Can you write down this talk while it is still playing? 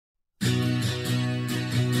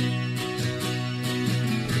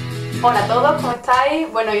Hola a todos, ¿cómo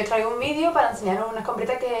estáis? Bueno, yo os traigo un vídeo para enseñaros unas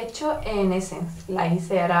compritas que he hecho en Essence. Las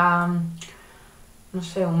hice hará, no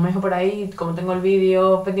sé, un mes o por ahí. Como tengo el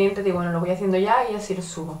vídeo pendiente, digo, bueno, lo voy haciendo ya y así lo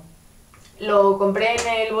subo. Lo compré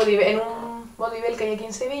en un Bodybell que hay aquí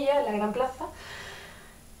en Sevilla, en la Gran Plaza.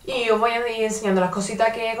 Y os voy a ir enseñando las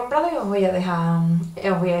cositas que he comprado y os voy a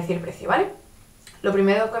decir el precio, ¿vale? Lo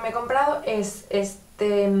primero que me he comprado es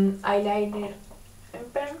este eyeliner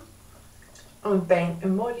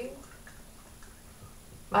en boli,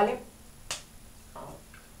 ¿vale?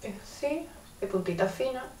 Es así, de puntita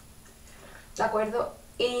fina, ¿de acuerdo?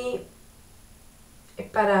 Y es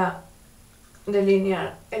para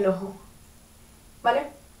delinear el ojo, ¿vale?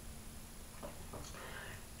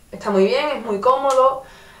 Está muy bien, es muy cómodo,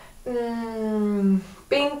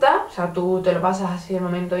 pinta, o sea, tú te lo pasas así el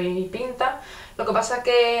momento y pinta. Lo que pasa es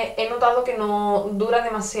que he notado que no dura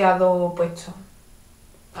demasiado puesto.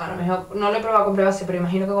 A lo mejor no lo he probado con prebase, pero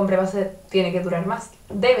imagino que con prebase tiene que durar más,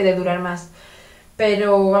 debe de durar más.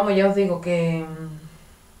 Pero vamos, ya os digo que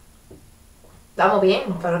vamos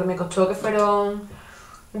bien, para lo que me costó, que fueron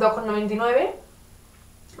 2,99.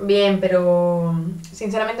 Bien, pero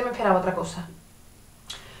sinceramente me esperaba otra cosa.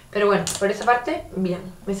 Pero bueno, por esa parte, bien,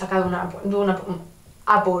 me he sacado de un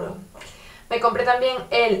apuro. Me compré también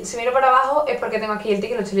si miro para abajo es porque tengo aquí el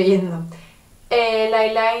ticket, lo estoy leyendo. El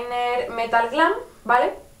eyeliner Metal Glam,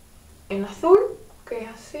 ¿vale? En azul, que es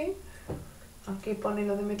así. Aquí pone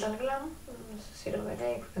lo de Metal Glam, no sé si lo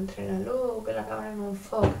veréis porque entre la luz, que la cámara no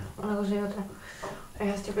enfoca, una cosa y otra.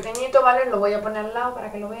 Es así pequeñito, ¿vale? Lo voy a poner al lado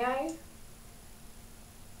para que lo veáis.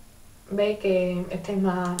 Veis que este es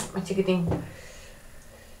más chiquitín.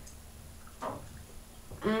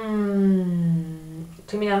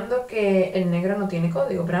 Estoy mirando que el negro no tiene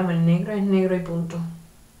código, pero vamos, el negro es negro y punto.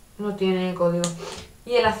 No tiene código.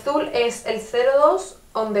 Y el azul es el 02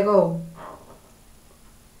 on the go.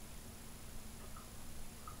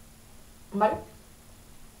 ¿Vale?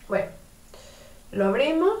 Bueno, lo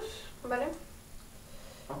abrimos, ¿vale?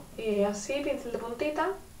 Y así, pincel de puntita,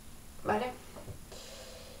 ¿vale?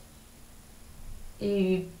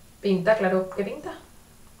 Y pinta, claro que pinta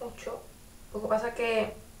mucho. Lo que pasa es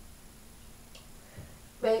que,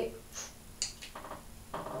 ¿veis?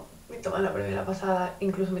 Me tomé la primera pasada,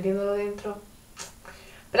 incluso metiéndolo dentro.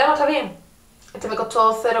 Pero vamos, está bien. Este me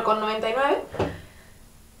costó 0,99.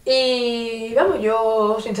 Y vamos,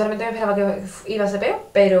 yo sinceramente me esperaba que iba a ser peor,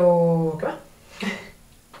 pero ¿qué va?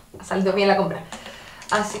 Ha salido bien la compra.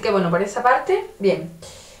 Así que bueno, por esa parte, bien.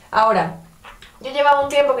 Ahora, yo llevaba un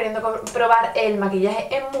tiempo queriendo probar el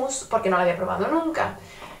maquillaje en mousse porque no lo había probado nunca.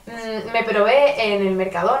 Me probé en el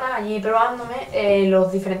Mercadona, allí probándome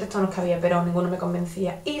los diferentes tonos que había, pero ninguno me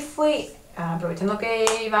convencía. Y fui, aprovechando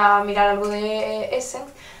que iba a mirar algo de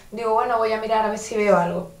Essence, digo, bueno, voy a mirar a ver si veo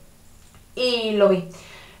algo. Y lo vi.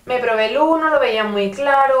 Me probé el 1, lo veía muy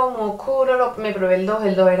claro, muy oscuro, me probé el 2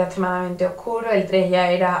 era extremadamente oscuro, el 3 ya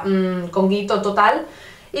era con guito total.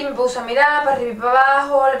 Y me puse a mirar para arriba y para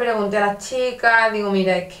abajo, le pregunté a las chicas, digo,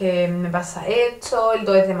 mira, es que me pasa esto, el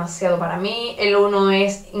 2 es demasiado para mí, el 1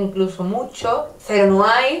 es incluso mucho, 0 no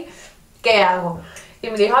hay, ¿qué hago? Y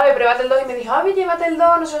me dijo, a ver, pruébate el 2, y me dijo, a ver, llévate el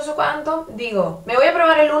 2, no sé cuánto. Digo, me voy a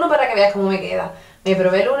probar el 1 para que veas cómo me queda. Me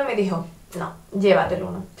probé el 1 y me dijo, no, llévate el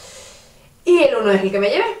 1. Y el 1 es el que me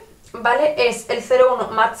llevé, ¿vale? Es el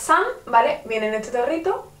 01 Matte Sun, ¿vale? Viene en este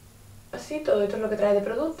tarrito, así, todo esto es lo que trae de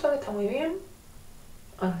producto, que está muy bien.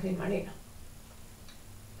 Así, marino.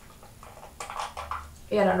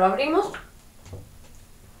 Y ahora lo abrimos.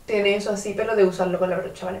 Tiene eso así, pero de usarlo con la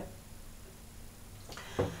brocha, ¿vale?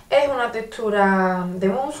 Es una textura de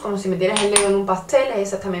mousse, como si metieras el dedo en un pastel, es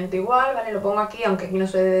exactamente igual, ¿vale? Lo pongo aquí, aunque aquí no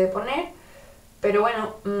se debe de poner. Pero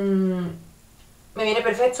bueno, me viene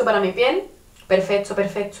perfecto para mi piel. Perfecto,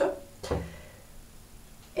 perfecto.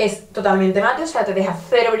 Es totalmente mate, o sea, te deja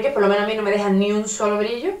cero brillo, por lo menos a mí no me deja ni un solo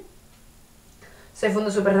brillo. Se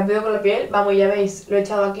funde súper rápido con la piel. Vamos, ya veis, lo he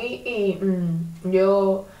echado aquí y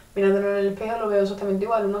yo mirándolo en el espejo lo veo exactamente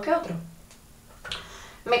igual uno que otro.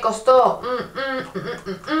 Me costó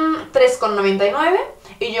 3,99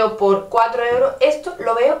 y yo por 4 euros esto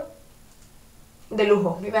lo veo de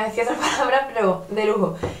lujo. Me iba a decir otra palabra, pero de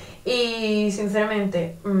lujo. Y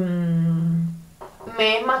sinceramente,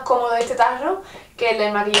 me es más cómodo este tarro que el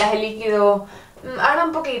del maquillaje líquido. Ahora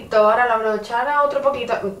un poquito, ahora la brocha, ahora otro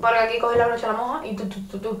poquito, porque aquí coges la brocha, la moja y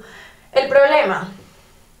tú. El problema,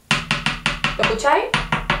 ¿lo escucháis?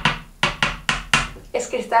 Es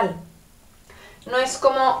cristal. No es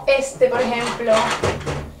como este, por ejemplo.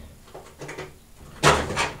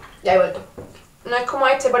 Ya he vuelto. No es como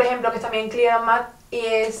este, por ejemplo, que es también clear matte y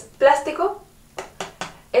es plástico.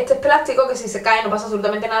 Este es plástico, que si se cae no pasa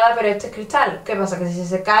absolutamente nada, pero este es cristal. ¿Qué pasa? Que si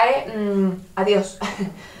se cae, adiós.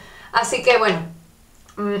 Así que bueno,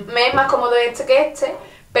 me es más cómodo este que este,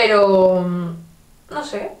 pero no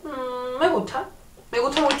sé, me gusta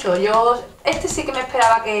mucho. Yo este sí que me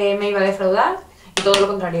esperaba que me iba a defraudar y todo lo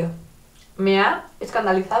contrario. Me ha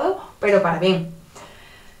escandalizado, pero para bien.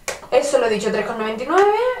 Eso lo he dicho, 3,99,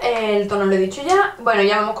 el tono lo he dicho ya. Bueno,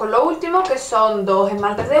 ya vamos con lo último, que son 2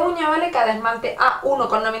 esmaltes de uña, ¿vale? Cada esmalte a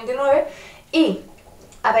 1,99. Y,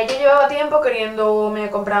 a ver, yo llevaba tiempo queriéndome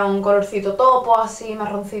comprar un colorcito topo, así,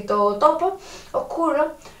 marroncito topo,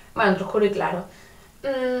 oscuro. Bueno, entre oscuro y claro.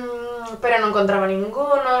 Pero no encontraba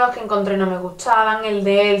ninguno, los que encontré no me gustaban, el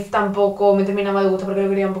de Elf tampoco me terminaba de gustar porque lo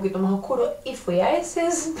quería un poquito más oscuro, y fui a ese,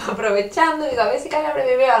 aprovechando, digo, a ver si cae la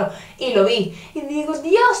breve algo, y lo vi, y digo,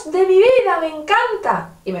 Dios de mi vida, me encanta,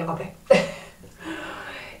 y me lo compré.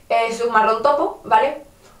 Es un marrón topo, ¿vale?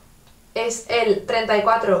 Es el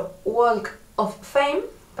 34 Walk of Fame,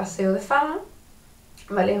 paseo de fama,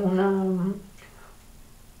 ¿vale?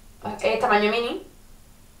 Es tamaño mini.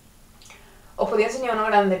 Os podía enseñar uno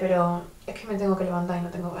grande, pero es que me tengo que levantar y no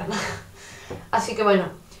tengo ganas. Así que bueno,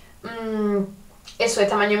 eso es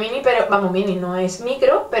tamaño mini, pero vamos, mini, no es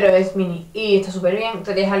micro, pero es mini. Y está súper bien,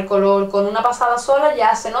 te deja el color con una pasada sola,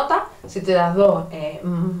 ya se nota. Si te das dos,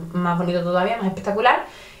 más bonito todavía, más espectacular.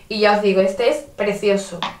 Y ya os digo, este es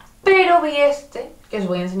precioso. Pero vi este, que os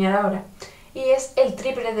voy a enseñar ahora, y es el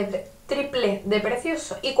triple de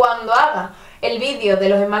precioso. Y cuando haga el vídeo de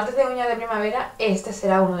los esmaltes de uñas de primavera, este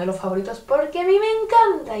será uno de los favoritos porque a mí me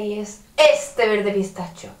encanta, y es este verde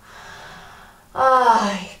pistacho.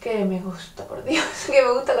 Ay, que me gusta, por Dios, que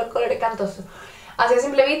me gustan los colores cantosos. Así a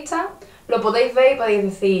simple vista lo podéis ver y podéis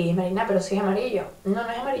decir, Marina, pero si es amarillo. No, no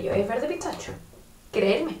es amarillo, es verde pistacho.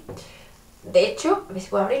 Creedme. De hecho, a ver si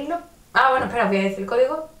puedo abrirlo. Ah, bueno, espera, os voy a decir el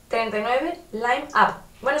código. 39 Lime Up.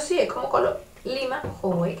 Bueno, sí, es como color lima.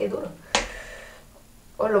 Joder, qué duro.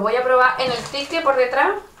 Os lo voy a probar en el ticket por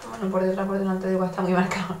detrás. Bueno, por detrás, por delante, digo, está muy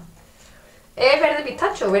marcado. Es verde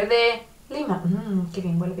pistacho, verde lima. Qué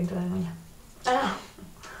bien huele pintura de uña.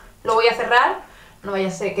 Lo voy a cerrar. No vaya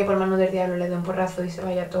a ser que por mano del diablo le dé un porrazo y se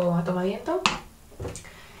vaya todo a tomar viento.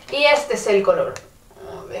 Y este es el color.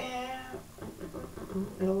 A ver.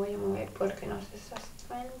 Lo voy a mover porque no sé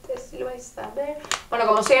exactamente si lo vais a ver. Bueno,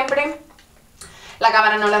 como siempre, la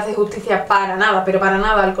cámara no le hace justicia para nada, pero para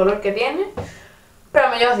nada al color que tiene. Pero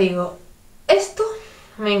yo os digo, esto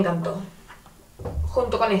me encantó.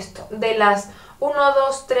 Junto con esto, de las 1,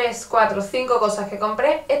 2, 3, 4, 5 cosas que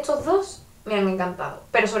compré, estos dos me han encantado.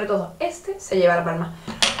 Pero sobre todo, este se lleva la palma.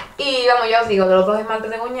 Y vamos, ya os digo, de los dos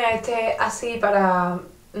esmaltes de uña, este así para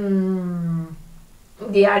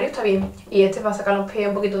diario está bien. Y este para sacar los pies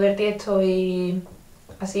un poquito del tiesto y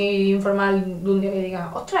así informal de un día que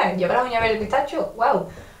diga, ostras, lleva las uñas verde pistacho, wow,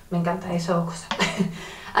 me encantan esas cosas.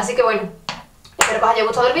 Así que bueno, espero que os haya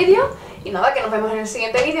gustado el vídeo y nada, que nos vemos en el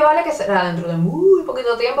siguiente vídeo, ¿vale? Que será dentro de muy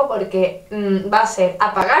poquito tiempo porque va a ser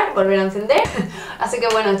apagar, volver a encender. Así que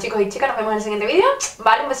bueno, chicos y chicas, nos vemos en el siguiente vídeo,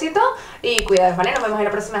 ¿vale? Un besito y cuidados, ¿vale? Nos vemos en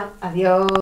la próxima. Adiós.